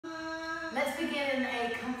Let's begin in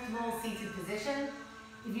a comfortable seated position.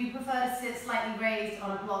 If you prefer to sit slightly raised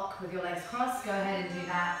on a block with your legs crossed, go ahead and do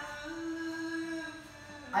that.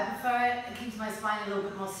 I prefer it. It keeps my spine a little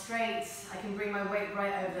bit more straight. I can bring my weight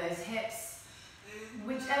right over those hips.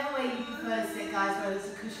 Whichever way you prefer to sit, guys, whether it's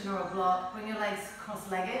a cushion or a block, bring your legs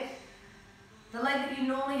cross-legged. The leg that you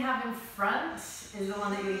normally have in front is the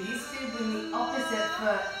one that you're used to. Bring the opposite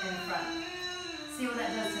foot in front. See what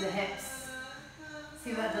that does to the hips.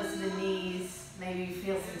 See what that does to the knees. Maybe you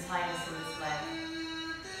feel some tightness in this leg.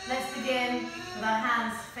 Let's begin with our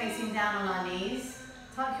hands facing down on our knees.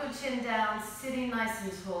 Tuck your chin down, sitting nice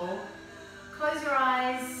and tall. Close your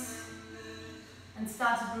eyes and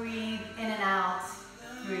start to breathe in and out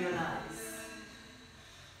through your nose.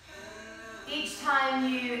 Each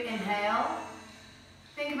time you inhale,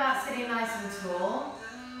 think about sitting nice and tall.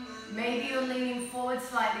 Maybe you're leaning forward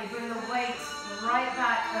slightly. Bring the weight right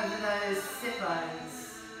back over those sit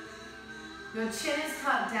bones. Your chin is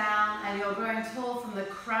tucked down and you're growing tall from the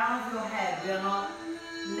crown of your head. You're not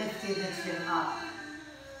lifting the chin up.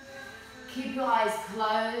 Keep your eyes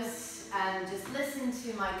closed and just listen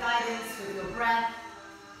to my guidance with your breath.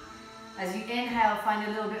 As you inhale, find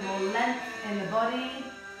a little bit more length in the body.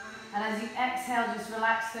 And as you exhale, just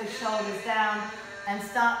relax those shoulders down and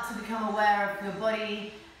start to become aware of your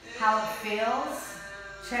body, how it feels.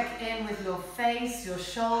 Check in with your face, your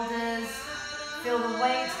shoulders. Feel the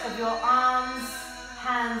weight of your arms,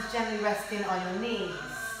 hands gently resting on your knees.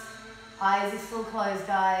 Eyes are still closed,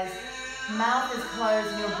 guys. Mouth is closed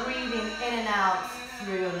and you're breathing in and out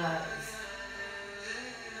through your nose.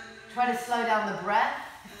 Try to slow down the breath,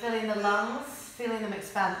 filling the lungs, feeling them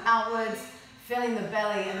expand outwards, filling the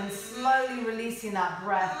belly, and then slowly releasing that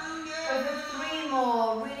breath. Go for 3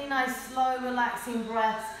 more really nice, slow, relaxing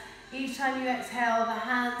breaths. Each time you exhale, the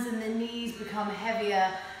hands and the knees become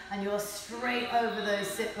heavier and you're straight over those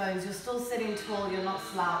sit bones. You're still sitting tall, you're not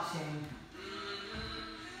slouching.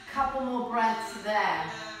 Couple more breaths there.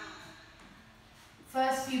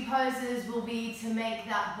 First few poses will be to make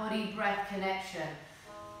that body-breath connection.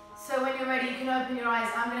 So when you're ready, you can open your eyes.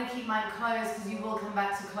 I'm going to keep mine closed because you will come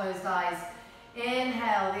back to closed eyes.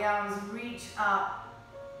 Inhale, the arms reach up.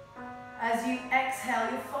 As you exhale,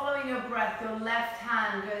 you're following your breath. Your left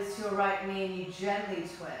hand goes to your right knee and you gently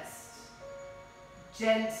twist.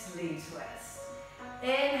 Gently twist.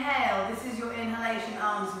 Inhale, this is your inhalation,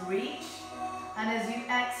 arms reach. And as you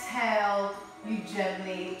exhale, you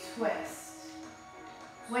gently twist.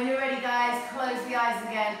 When you're ready, guys, close the eyes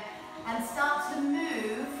again and start to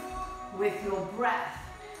move with your breath.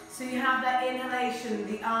 So you have that inhalation,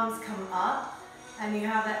 the arms come up, and you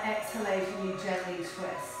have that exhalation, you gently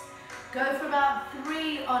twist. Go for about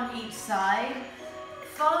 3 on each side.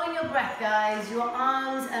 Following your breath, guys, your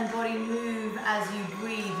arms and body move as you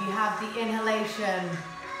breathe. You have the inhalation,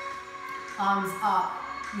 arms up.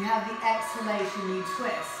 You have the exhalation, you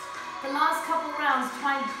twist. The last couple rounds,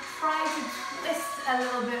 try to twist a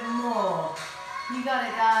little bit more. You got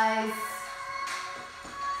it, guys.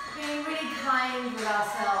 Being really kind with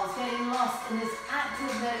ourselves, getting lost in this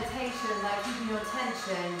active meditation by keeping your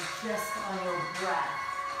attention just on your breath.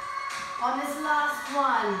 On this last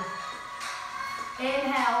one,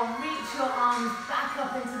 inhale, reach your arms back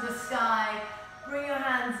up into the sky. Bring your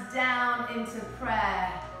hands down into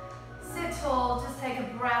prayer. Sit tall, just take a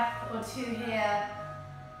breath or 2 here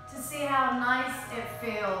to see how nice it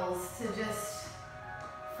feels to just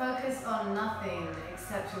focus on nothing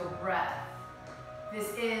except your breath.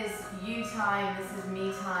 This is you time, this is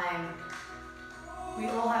me time. We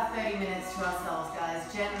all have 30 minutes to ourselves,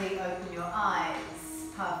 guys. Gently open your eyes.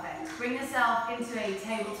 Perfect. Bring yourself into a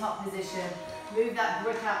tabletop position. Move that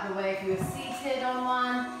brick out the way if you are seated on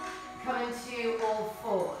one. Come into all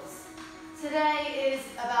fours. Today is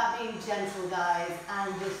about being gentle, guys,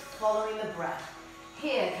 and just following the breath.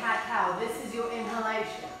 Here, cat-cow, this is your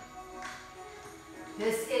inhalation.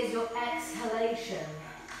 This is your exhalation.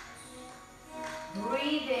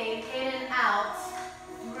 Breathing in and out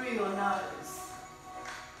through your nose.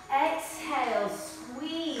 Exhale,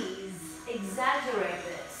 squeeze, exaggerate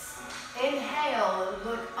this. Inhale,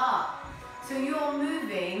 look up. So you're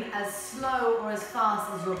moving as slow or as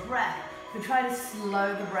fast as your breath, but try to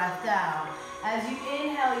slow the breath down. As you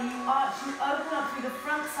inhale, you arch, you open up through the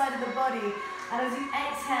front side of the body, and as you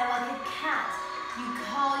exhale like a cat, you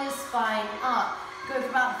curl your spine up. Go for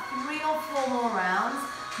about 3 or 4 more rounds.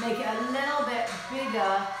 Make it a little bit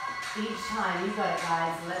bigger each time. You got it,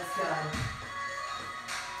 guys. Let's go.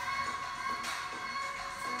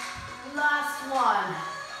 Last one.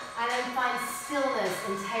 And then find stillness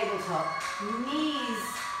in tabletop. Knees,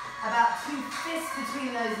 about 2 fists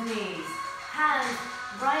between those knees. Hands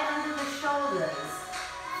right under the shoulders.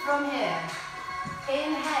 From here,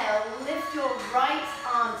 Inhale, lift your right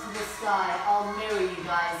arm to the sky. I'll mirror you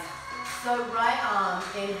guys. So right arm,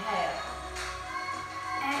 inhale.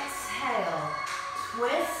 Exhale,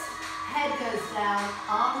 twist, head goes down,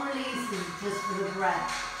 arm releases just for the breath.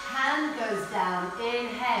 Hand goes down,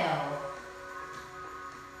 inhale.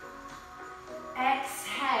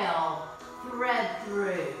 Exhale, thread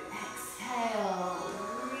through. Exhale,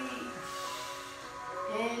 reach.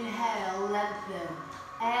 Inhale, lengthen.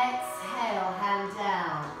 Exhale, hand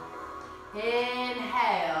down.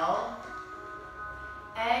 Inhale.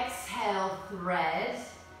 Exhale, thread.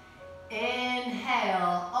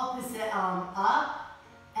 Inhale, opposite arm up.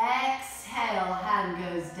 Exhale, hand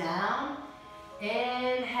goes down.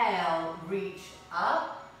 Inhale, reach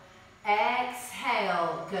up.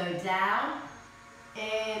 Exhale, go down.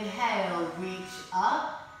 Inhale, reach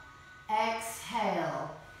up.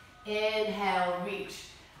 Exhale. Inhale, reach.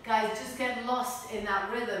 Guys, just get lost in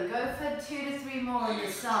that rhythm. Go for 2 to 3 more on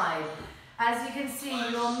this side. As you can see,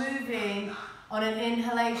 you're moving on an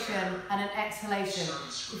inhalation and an exhalation.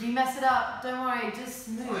 If you mess it up, don't worry, just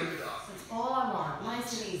move. That's all I want.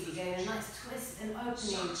 Nice and easy. Getting a nice twist and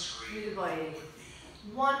opening through the body.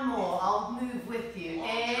 One more. I'll move with you.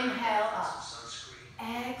 Inhale up.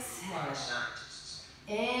 Exhale.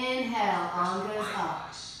 Inhale. Arm goes up.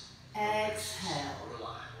 Exhale.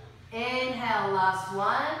 Inhale, last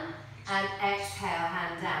one. And exhale,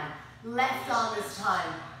 hand down. Left arm this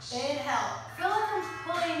time. Inhale. Feel like I'm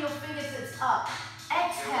pulling your fingertips up.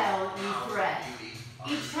 Exhale, you thread.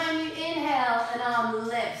 Each time you inhale, an arm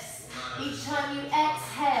lifts. Each time you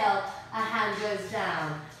exhale, a hand goes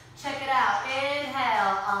down. Check it out.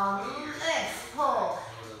 Inhale, arm lifts, pull.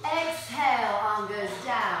 Exhale, arm goes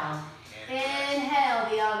down. Inhale,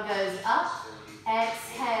 the arm goes up.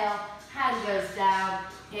 Exhale, hand goes down.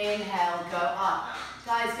 Inhale, go up.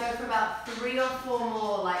 Guys, go for about 3 or 4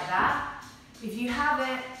 more like that. If you have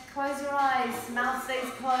it, close your eyes, mouth stays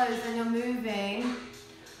closed, and you're moving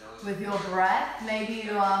with your breath. Maybe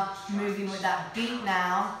you are moving with that beat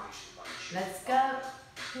now. Let's go.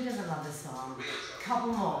 Who doesn't love this song?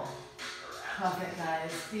 Couple more. Perfect,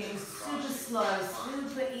 guys. Being super slow,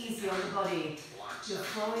 super easy on the body. You're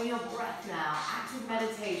following your breath now. Active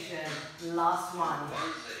meditation. Last one.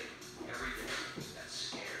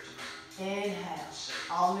 Inhale.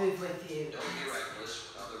 I'll move with you.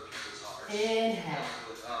 Inhale.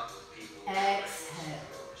 Exhale.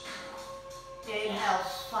 Inhale,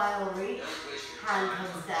 final reach. Hand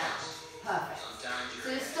comes down. Perfect. So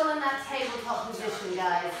you're still in that tabletop position,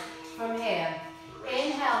 guys. From here.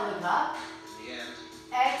 Inhale, look up.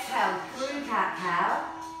 Exhale, through cat-cow.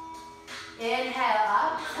 Inhale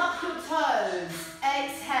up, tuck your toes.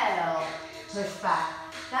 Exhale, push back.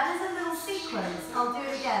 That is a little sequence. I'll do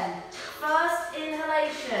it again. First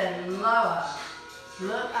inhalation, lower.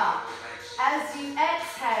 Look up. As you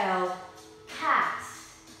exhale, cat.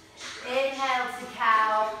 Inhale to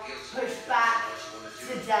cow, push back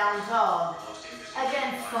to down dog.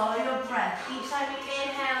 Again, follow your breath. Each time you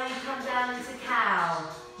inhale, you come down into cow.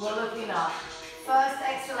 We're looking up. First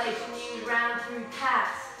exhalation, you round through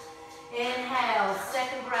cat. Inhale,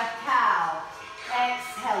 second breath, cow.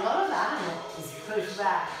 Exhale, a lot of animals. Push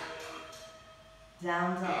back.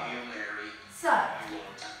 Down dog. So,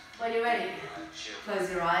 when you're ready,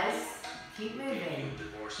 close your eyes. Keep moving.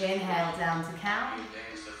 Inhale, down to cow.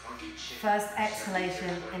 First exhalation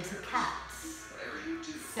into cat.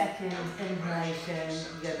 Second inhalation,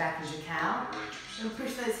 you go back into cow. And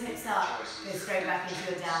push those hips up, go straight back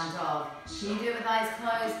into a down dog. Can you do it with eyes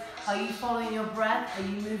closed? Are you following your breath? Are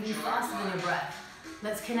you moving faster than your breath?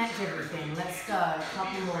 Let's connect everything. Let's go. A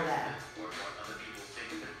couple more there.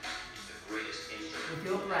 With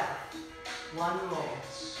your breath. One more.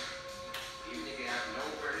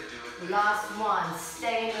 Last one.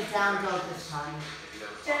 Stay in the down dog this time.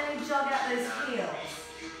 Gently jog out those heels.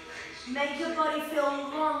 Make your body feel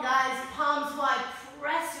long, guys. Palms wide.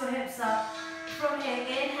 Press your hips up. From here,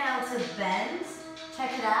 inhale to bend.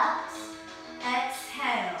 Check it out.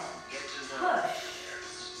 Exhale. Push.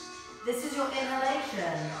 This is your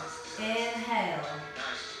inhalation. Inhale.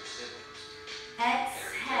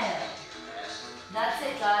 Exhale. That's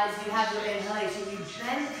it, guys. You have your inhalation. You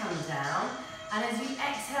then come down. And as you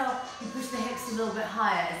exhale, you push the hips a little bit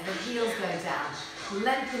higher as the heels go down.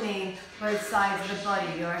 Lengthening both sides of the body.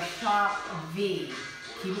 You're a sharp V.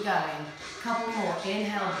 Keep it going. Couple more.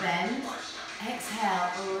 Inhale, bend.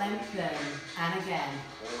 Exhale, lengthen. And again.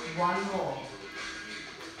 One more.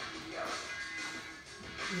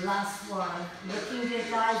 Last one. Looking good,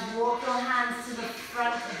 guys. Walk your hands to the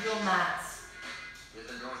front of your mats.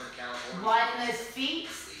 Widen those feet.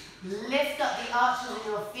 Lift up the arches of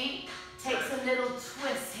your feet. Takes a little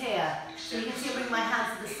twist here. So you can see I bring my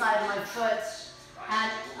my foot.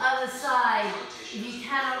 And other side, if you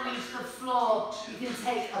cannot reach the floor, you can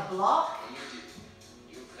take a block.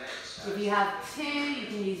 If you have two, you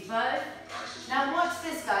can use both. Now watch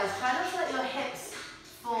this, guys. Try not to let your hips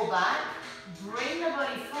fall back. Bring the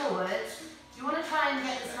body forward. You want to try and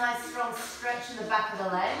get this nice strong stretch in the back of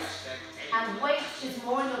the legs. And weight is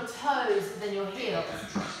more in your toes than your heels.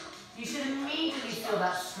 You should immediately feel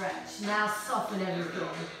that stretch. Now soften everything.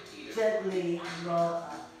 Gently roll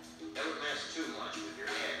up. Don't mess too much with your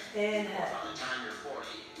hair. Inhale. By the time you're 40,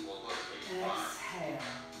 it will look pretty fine. Exhale.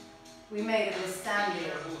 We made it with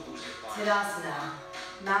standing. Tadasana.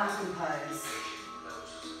 Mountain pose.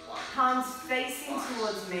 Palms facing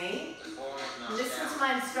towards me. Listen to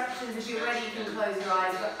my instructions. If you're ready, you can close your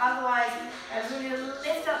eyes. But otherwise, I just want you to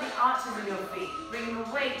lift up the arches of your feet. Bring the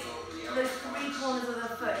weight to those three corners of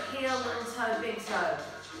the foot. Heel, little toe, big toe.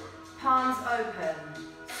 Palms open.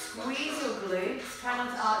 Squeeze your glutes. Try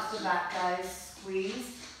not to arch the back, guys.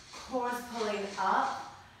 Squeeze. Core is pulling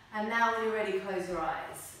up. And now when you're ready, close your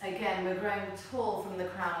eyes. Again, we're growing tall from the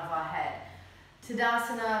crown of our head.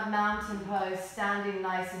 Tadasana, mountain pose, standing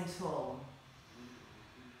nice and tall.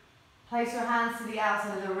 Place your hands to the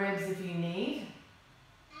outside of the ribs if you need.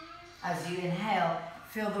 As you inhale,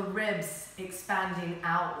 feel the ribs expanding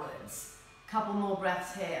outwards. Couple more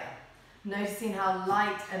breaths here. Noticing how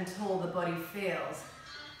light and tall the body feels.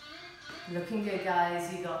 Looking good,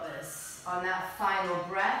 guys, you got this. On that final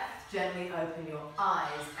breath, gently open your eyes.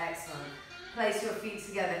 Excellent. Place your feet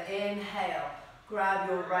together. Inhale. Grab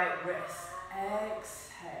your right wrist.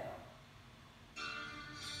 Exhale.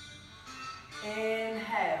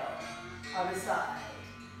 Inhale. Other side.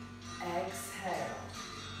 Exhale.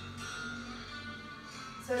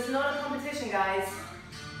 So it's not a competition, guys.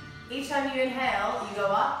 Each time you inhale, you go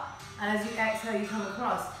up, and as you exhale, you come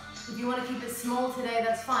across. If you want to keep it small today,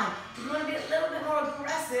 that's fine. If you want to be a little bit more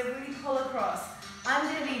aggressive, really pull across.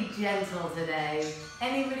 I'm going to be gentle today.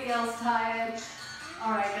 Anybody else tired?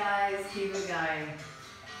 All right, guys, keep it going.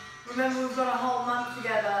 Remember, we've got a whole month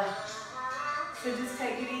together, so just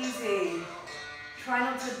take it easy. Try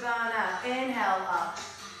not to burn out. Inhale up.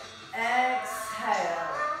 Exhale.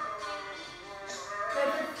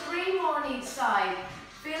 Go for 3 more on each side.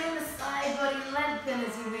 Feeling the side body lengthen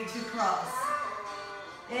as you reach across.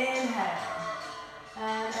 Inhale.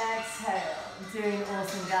 And exhale. Doing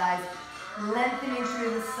awesome, guys. Lengthening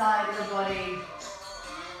through the side of the body.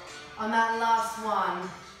 On that last one,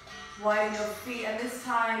 widen your feet, and this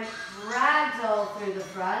time, ragdoll through the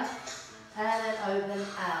front, and then open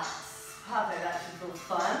out. Perfect, that should feel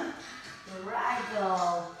fun.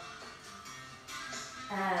 Ragdoll,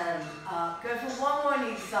 and up. Go for 1 more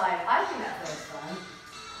on each side. I think that feels fun.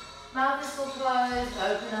 Mouth is still closed,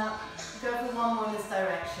 open up. Go for 1 more in this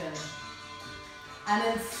direction. And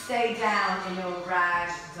then stay down in your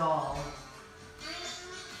ragdoll.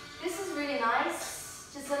 This is really nice.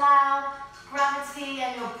 Just allow gravity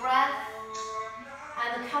and your breath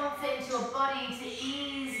and the comfort into your body to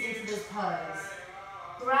ease into this pose.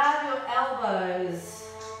 Grab your elbows.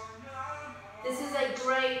 This is a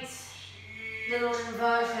great little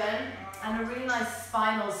inversion and a really nice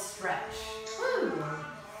spinal stretch. Woo.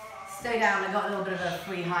 Stay down, I got a little bit of a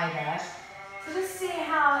free high there. So just see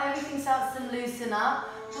how everything starts to loosen up.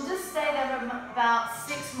 We'll just stay there for about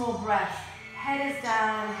 6 more breaths. Head is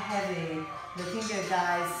down, heavy. Looking good,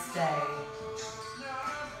 guys, stay.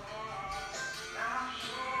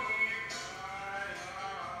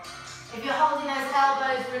 If you're holding those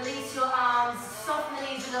elbows, release your arms, soften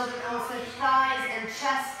the knees a little bit more so thighs and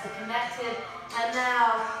chest are connected. And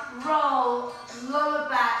now roll, lower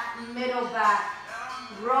back, middle back,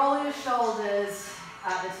 roll your shoulders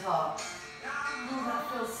at the top. Oh,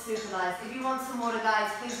 that feels super nice. If you want some water,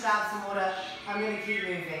 guys, please grab some water. I'm going to keep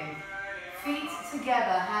moving. Feet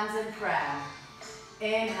together, hands in prayer.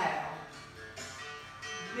 Inhale.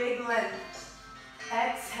 Big length.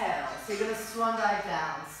 Exhale. So you're going to swan dive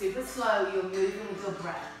down. Super slow, you're moving with your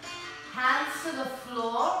breath. Hands to the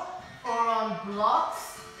floor or on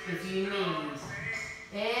blocks if you need.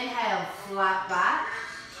 Inhale, flat back.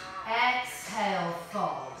 Exhale,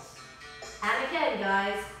 fold. And again,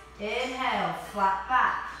 guys, inhale, flat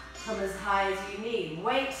back. Come as high as you need.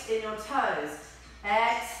 Weight in your toes.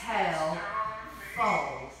 Exhale,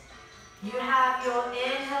 fold. You have your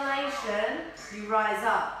inhalation, you rise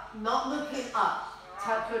up, not looking up.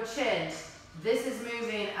 Tuck your chin. This is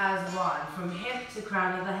moving as one, from hip to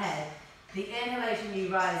crown of the head. The inhalation,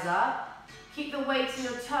 you rise up. Keep the weight in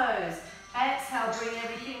your toes. Exhale, bring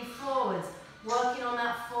everything forwards. Working on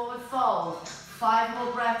that forward fold. 5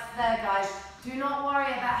 more breaths there, guys. Do not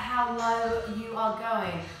worry about how low you are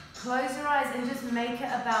going. Close your eyes and just make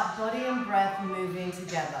it about body and breath moving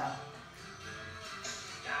together.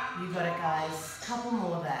 You got it, guys. Couple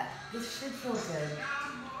more there. This should feel good.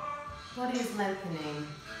 Body is lengthening.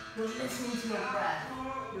 You're listening to your breath.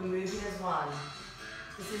 You're moving as one.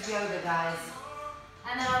 This is yoga, guys.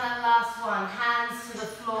 And then on that last one, hands to the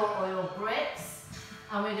floor or your bricks.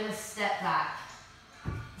 And we're going to step back.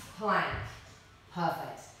 Plank.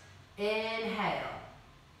 Perfect. Inhale.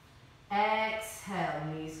 Exhale.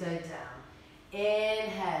 Knees go down.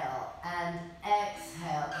 Inhale and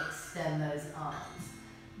exhale. Extend those arms.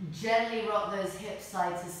 Gently rock those hips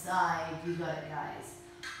side to side. You got it, guys.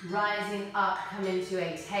 Rising up, come into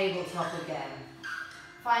a tabletop again.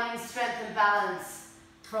 Finding strength and balance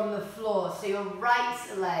from the floor. So your right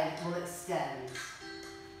leg will extend.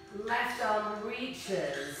 Left arm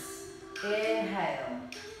reaches. Inhale.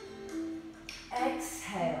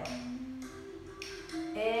 Exhale.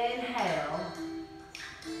 Inhale.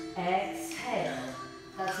 Exhale.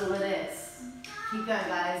 That's all it is. Keep going,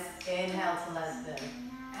 guys. Inhale to lengthen.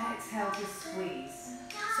 Exhale to squeeze.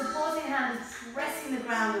 Supporting hand is pressing the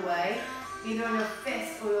ground away, either on your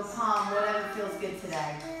fist or your palm, whatever feels good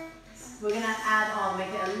today. We're going to add on, make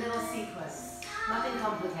it a little sequence. Nothing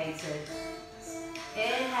complicated.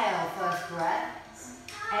 Inhale, first breath.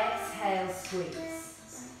 Exhale,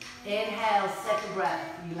 squeeze. Inhale, second breath.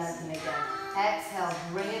 You lengthen again. Exhale,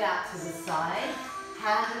 bring it out to the side.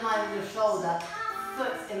 Hand in line with your shoulder.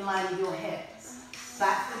 Foot in line with your hip.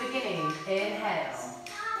 Back to the beginning. Inhale.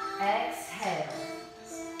 Exhale.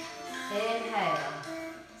 Inhale.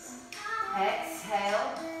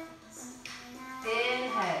 Exhale.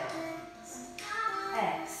 Inhale.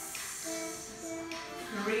 Exhale.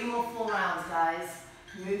 3 more full rounds, guys.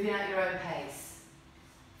 Moving at your own pace.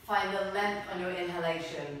 Find the length on your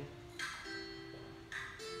inhalation.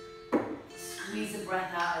 Squeeze the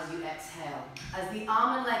breath out as you exhale. As the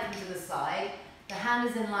arm and leg come to the side, the hand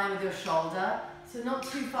is in line with your shoulder, so not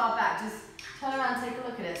too far back. Just turn around, take a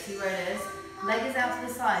look at it, see where it is. Leg is out to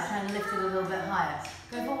the side, trying to lift it a little bit higher.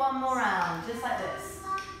 Go for one more round, just like this.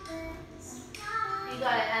 You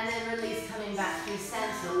got it, and then release, coming back through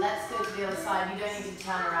center. Let's go to the other side. You don't need to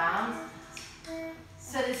turn around.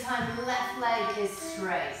 So this time, the left leg is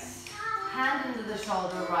straight. Hand under the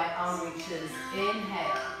shoulder, right arm reaches.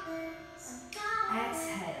 Inhale.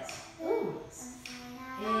 Exhale. Ooh.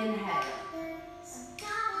 Inhale.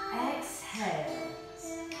 Exhale.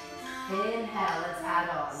 Inhale, let's add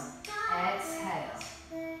on. Exhale.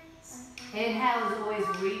 Inhale is always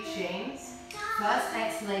reaching. First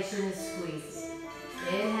exhalation is squeezing.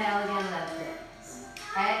 Inhale again, left it.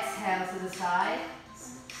 Exhale to the side.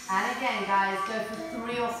 And again, guys, go for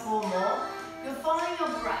 3 or 4 more. You're following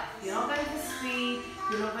your breath. You're not going for speed.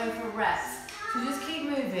 You're not going for reps. So just keep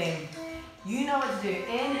moving. You know what to do.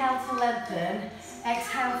 Inhale to lengthen.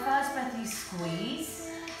 Exhale, first breath you squeeze.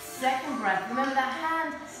 Second breath. Remember that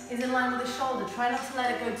hand is in line with the shoulder. Try not to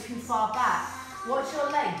let it go too far back. Watch your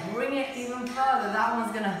leg. Bring it even further. That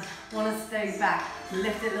one's going to want to stay back.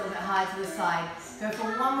 Lift it a little bit high to the side. Go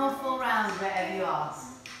for 1 more full round wherever you are.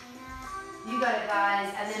 You got it,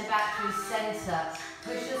 guys. And then back through center.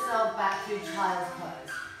 Push yourself back through child's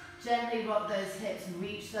pose. Gently rock those hips.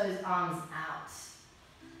 Reach those arms out.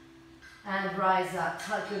 And rise up.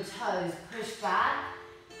 Tuck your toes. Push back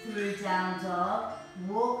through down dog.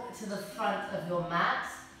 Walk to the front of your mat.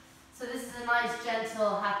 So this is a nice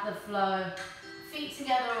gentle hatha flow. Feet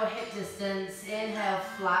together or hip distance. Inhale,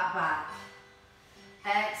 flat back.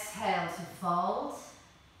 Exhale to fold.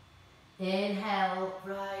 Inhale,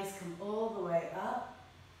 rise, come all the way up.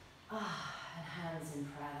 And hands in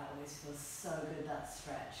prayer. That always feels so good, that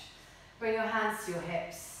stretch. Bring your hands to your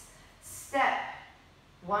hips. Step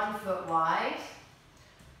 1 foot wide.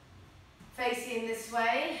 Facing this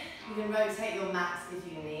way. You can rotate your mats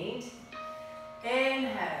if you need.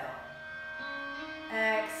 Inhale.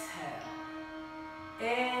 Exhale.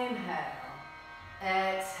 Inhale.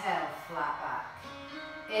 Exhale, flat back.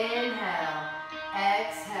 Inhale.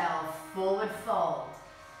 Exhale, forward fold.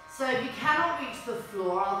 So if you cannot reach the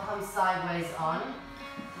floor, I'll come sideways on.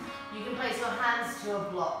 You can place your hands to a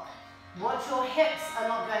block. Watch your hips are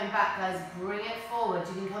not going back, guys. Bring it forward.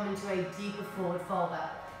 You can come into a deeper forward fold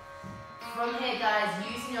that way. From here, guys,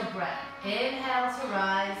 using your breath. Inhale to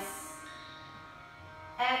rise.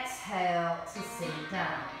 Exhale to sink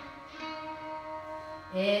down.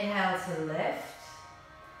 Inhale to lift.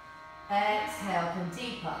 Exhale, come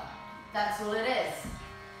deeper. That's all it is.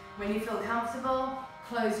 When you feel comfortable,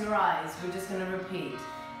 close your eyes. We're just going to repeat.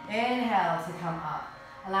 Inhale to come up.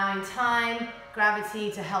 Allowing time,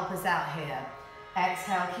 gravity to help us out here.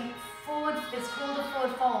 Exhale, keep forward. It's called a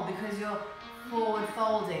forward fold because you're forward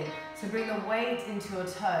folding. So bring the weight into your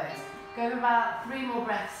toes. Go for about 3 more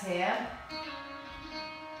breaths here.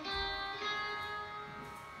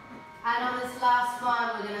 And on this last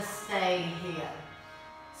one, we're going to stay here.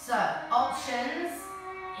 So, options,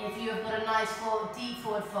 if you have got a nice deep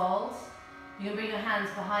forward fold, you can bring your hands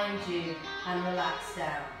behind you and relax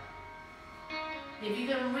down. If you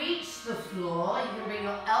can reach the floor, you can bring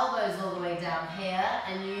your elbows all the way down here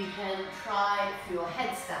and you can try for your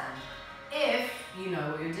headstand, if you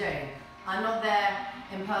know what you're doing. I'm not there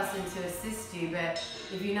in person to assist you, but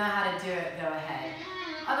if you know how to do it, go ahead.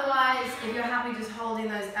 Otherwise, if you're happy just holding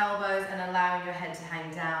those elbows and allowing your head to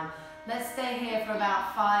hang down, let's stay here for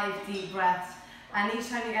about 5 deep breaths. And each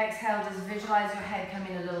time you exhale, just visualize your head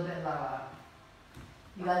coming a little bit lower.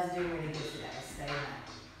 You guys are doing really good today. Stay there.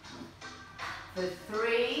 For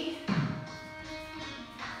 3,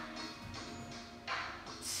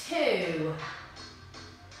 2,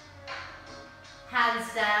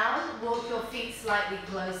 hands down, walk your feet slightly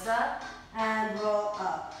closer, and roll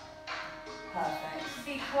up. Perfect.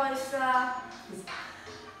 Feet closer,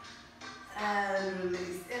 and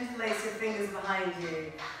release. Interlace your fingers behind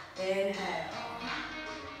you. Inhale.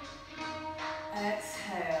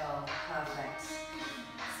 Exhale. Perfect.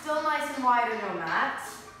 Still nice and wide on your mat.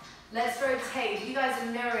 Let's rotate. If you guys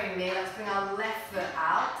are mirroring me, let's bring our left foot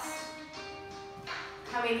out.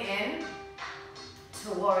 Coming in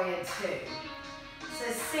to warrior 2.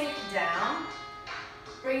 So sink down.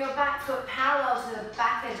 Bring your back foot parallel to the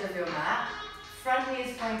back edge of your mat. Front knee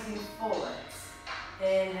is pointing forwards.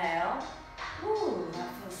 Inhale. Ooh, that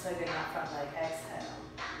feels so good in that front leg. Exhale.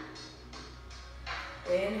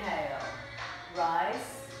 Inhale.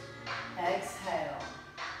 Rise. Exhale.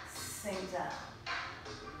 Sink down.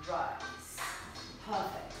 Rise.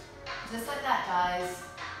 Perfect. Just like that, guys.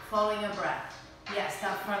 Following your breath. Yes,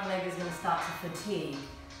 that front leg is going to start to fatigue.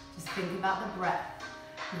 Just think about the breath.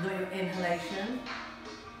 You've got your inhalation.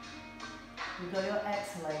 You've got your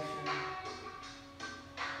exhalation.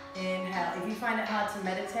 Inhale. If you find it hard to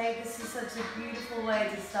meditate, this is such a beautiful way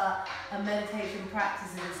to start a meditation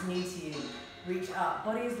practice if it's new to you. Reach up.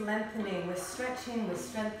 Body is lengthening. We're stretching. We're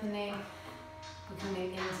strengthening. We're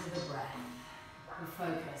coming into the breath. We're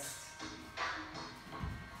focused.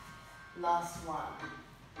 Last one.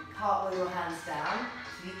 Cartwheel your hands down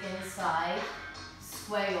to the inside.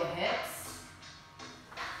 Square your hips.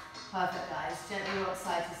 Perfect, guys. Gently rock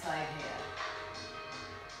side to side here.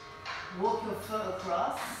 Walk your foot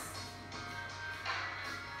across.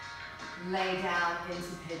 Lay down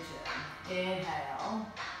into pigeon. Inhale.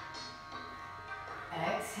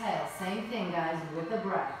 Exhale. Same thing, guys, with the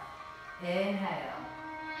breath. Inhale.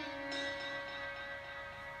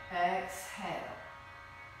 Exhale.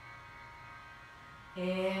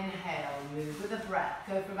 Inhale. Move with the breath.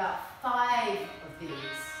 Go for about 5 of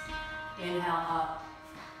these. Inhale up.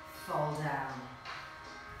 Fall down.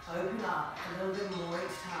 Open up a little bit more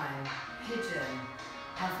each time. Pigeon.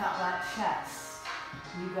 Puff out that chest.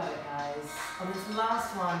 You got it, guys. On this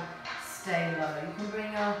last one, stay low. You can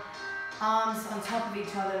bring your arms on top of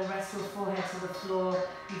each other and rest your forehead to the floor.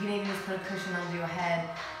 You can even just put a cushion under your head.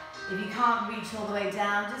 If you can't reach all the way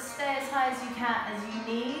down, just stay as high as you can, as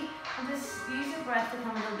you need, and just use your breath to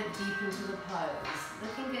come a little bit deeper into the pose.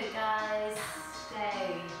 Looking good, guys.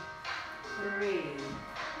 Stay. 3,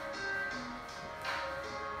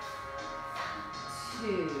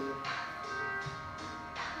 2.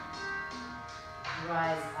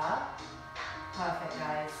 Rise up. Perfect,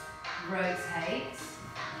 guys. Rotate.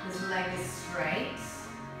 This leg is straight.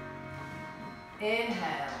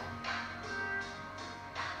 Inhale.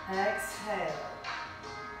 Exhale.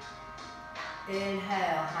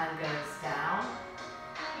 Inhale, hand goes down.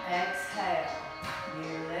 Exhale,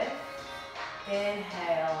 you lift.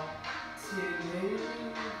 Inhale to move.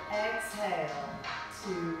 Exhale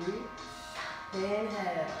to reach.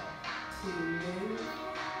 Inhale to move.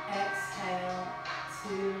 Exhale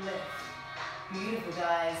to lift. Beautiful,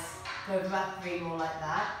 guys. Go for about 3 more like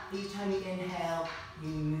that. Each time you inhale, you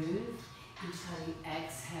move. Each time you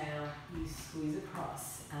exhale, you squeeze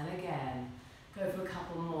across. And again, go for a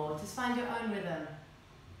couple more. Just find your own rhythm.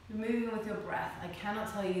 You're moving with your breath. I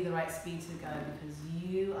cannot tell you the right speed to go because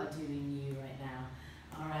you are doing you right now.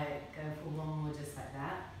 All right, go for 1 more just like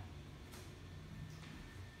that.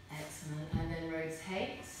 Excellent. And then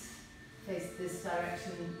rotate. Face this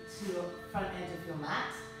direction to your front edge of your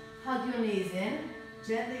mat. Hug your knees in.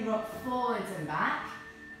 Gently rock forwards and back.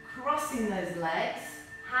 Crossing those legs.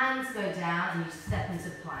 Hands go down and you step into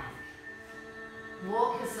plank.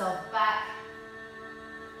 Walk yourself back.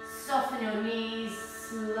 Soften your knees.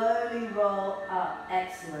 Slowly roll up.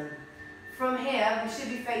 Excellent. From here, we should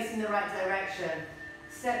be facing the right direction.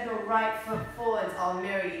 Step your right foot forwards. I'll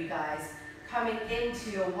mirror you guys. Coming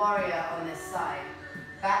into your warrior on this side.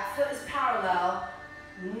 Back foot is parallel.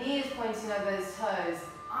 Knee is pointing over his toes.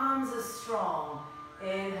 Arms are strong.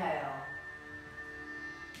 Inhale.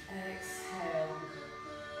 Exhale.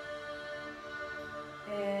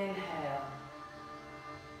 Inhale.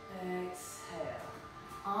 Exhale.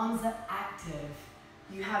 Arms are active.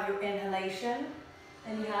 You have your inhalation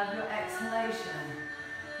and you have your exhalation.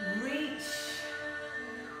 Reach.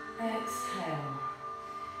 Exhale.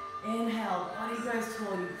 Inhale. Body goes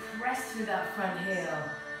tall. You press through that front heel.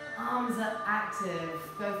 Arms are active.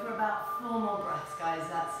 Go for about 4 more breaths, guys.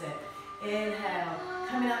 That's it. Inhale.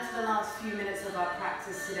 Coming up to the last few minutes of our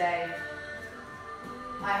practice today.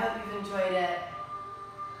 I hope you've enjoyed it.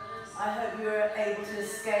 I hope you were able to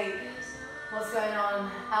escape what's going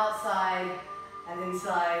on outside and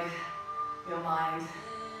inside your mind.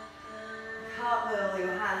 Cartwheel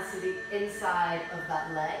your hands to the inside of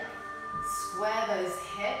that leg. Square those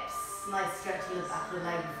hips. Nice stretch in the back of the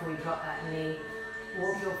leg before you drop that knee.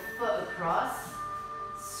 Walk your foot across.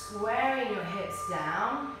 Squaring your hips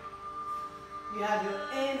down. You have your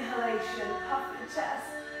inhalation, puff your chest.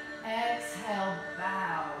 Exhale,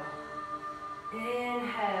 bow.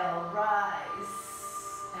 Inhale, rise.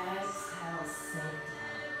 Exhale, sink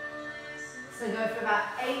down. So go for about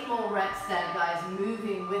 8 more reps there, guys.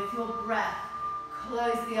 Moving with your breath.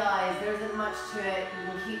 Close the eyes. There isn't much to it.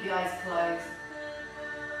 You can keep the eyes closed.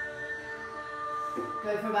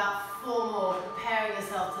 Go for about 4 more, preparing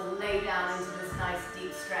yourself to lay down into this nice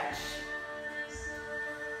deep stretch.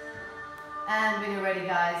 And when you're ready,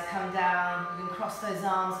 guys, come down. You can cross those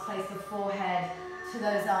arms, place the forehead to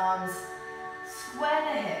those arms. Square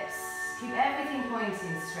the hips. Keep everything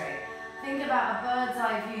pointing straight. Think about a bird's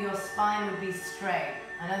eye view. Your spine would be straight.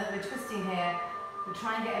 I know that we're twisting here, but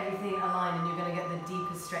try and get everything aligned and you're going to get the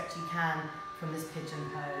deepest stretch you can from this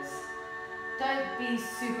pigeon pose. Don't be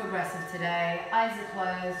super aggressive today. Eyes are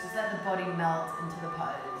closed. Just let the body melt into the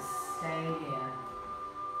pose. Staying here.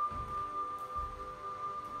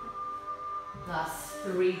 Last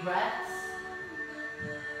 3 breaths.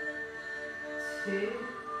 2.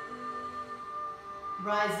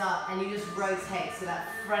 Rise up and you just rotate so that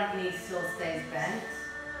front knee still stays bent.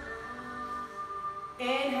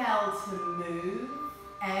 Inhale to move.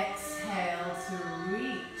 Exhale to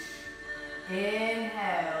reach.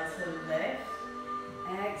 Inhale to lift.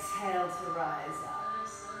 Exhale to rise up.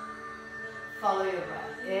 Follow your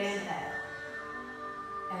breath. Inhale.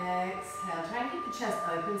 Exhale. Try and keep the chest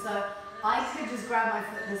open. So I could just grab my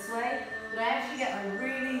foot this way, but I actually get a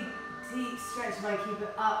really deep stretch if I keep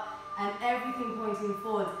it up and everything pointing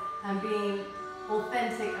forward and being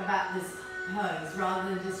authentic about this pose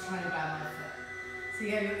rather than just trying to grab my foot. So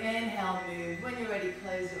you have your inhale, move. When you're ready,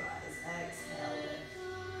 close your eyes. Exhale, lift.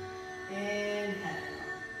 Inhale.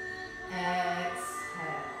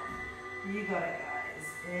 Exhale. You got it, guys.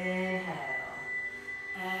 Inhale.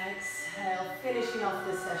 Exhale. Finishing off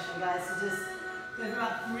this session, guys. So just go for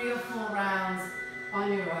about 3 or 4 rounds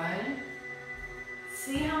on your own.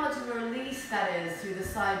 See how much of a release that is through the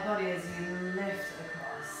side body as you lift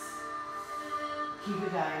across. Keep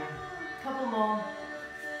it going. Couple more.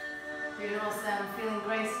 Doing awesome. Feeling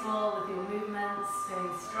graceful with your movements,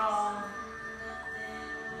 staying strong.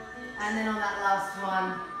 And then on that last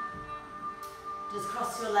one, just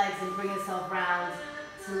cross your legs and bring yourself round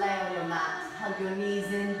to lay on your mat. Hug your knees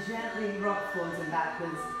in, gently rock forwards and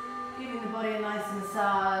backwards, giving the body a nice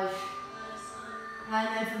massage. And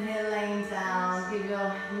then from here, laying down, give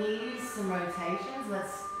your knees some rotations.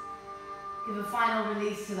 Let's give a final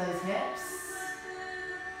release to those hips.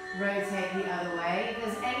 Rotate the other way. If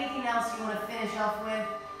there's anything else you want to finish off with,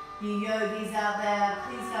 you yogis out there,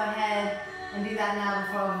 please go ahead and do that now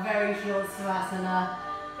before a very short savasana.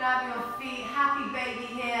 Grab your feet, happy baby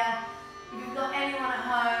here. If you've got anyone at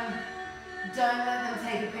home, don't let them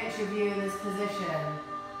take a picture of you in this position.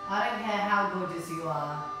 I don't care how gorgeous you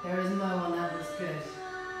are. There is no one that looks good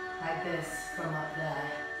like this from up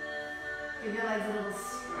there. Give your legs a little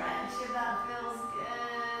stretch if that feels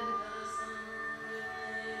good.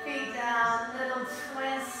 Feet down, little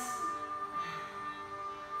twist.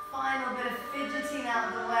 Final bit of fidgeting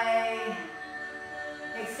out the way.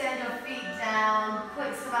 Extend your feet down.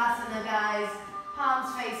 Quick savasana, guys.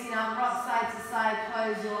 Palms facing up, rock side to side,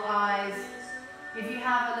 close your eyes. If you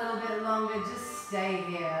have a little bit longer, just stay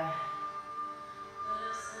here.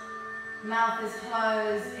 Mouth is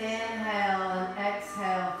closed. Inhale and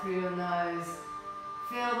exhale through your nose.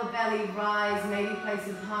 Feel the belly rise. Maybe place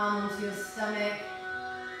a palm onto your stomach.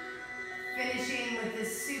 Finishing with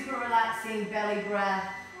this super relaxing belly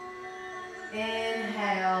breath.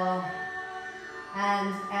 Inhale.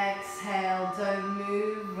 And exhale, don't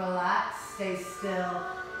move, relax, stay still.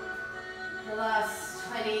 The last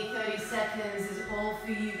 20, 30 seconds is all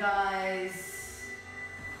for you guys.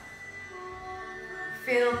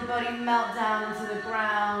 Feel the body melt down into the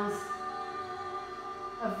ground.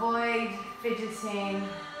 Avoid fidgeting.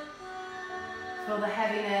 Feel the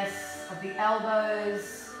heaviness of the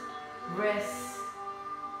elbows, wrists.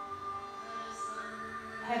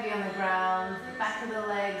 Heavy on the ground, the back of the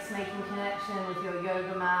legs making connection with your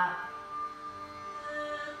yoga mat.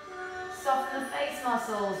 Soften the face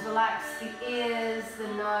muscles, relax the ears, the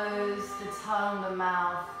nose, the tongue, the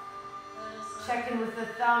mouth. Check in with the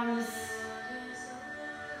thumbs,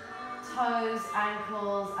 toes,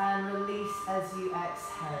 ankles, and release as you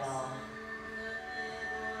exhale.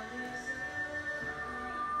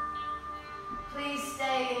 Please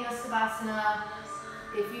stay in your Savasana.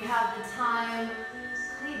 If you have the time,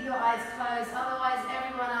 keep your eyes closed. Otherwise,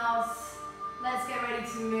 everyone else, let's get ready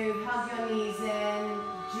to move. Hug your knees in.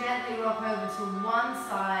 Gently rock over to one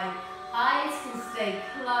side. Eyes can stay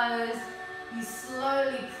closed. You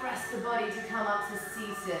slowly press the body to come up to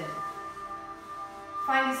seated.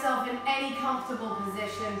 Find yourself in any comfortable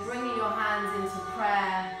position, bringing your hands into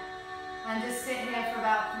prayer. And just sit here for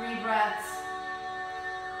about 3 breaths.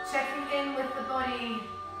 Checking in with the body.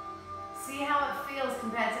 See how it feels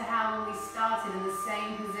compared to how when we started in the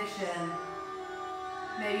same position.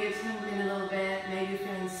 Maybe you're tingling a little bit, maybe you're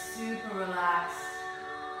feeling super relaxed.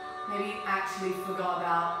 Maybe you actually forgot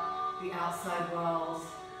about the outside world.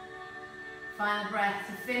 Final breath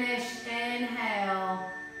to finish. Inhale.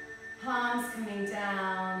 Palms coming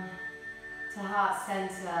down to heart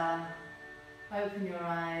center. Open your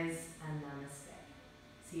eyes and namaste.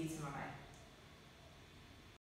 See you tomorrow.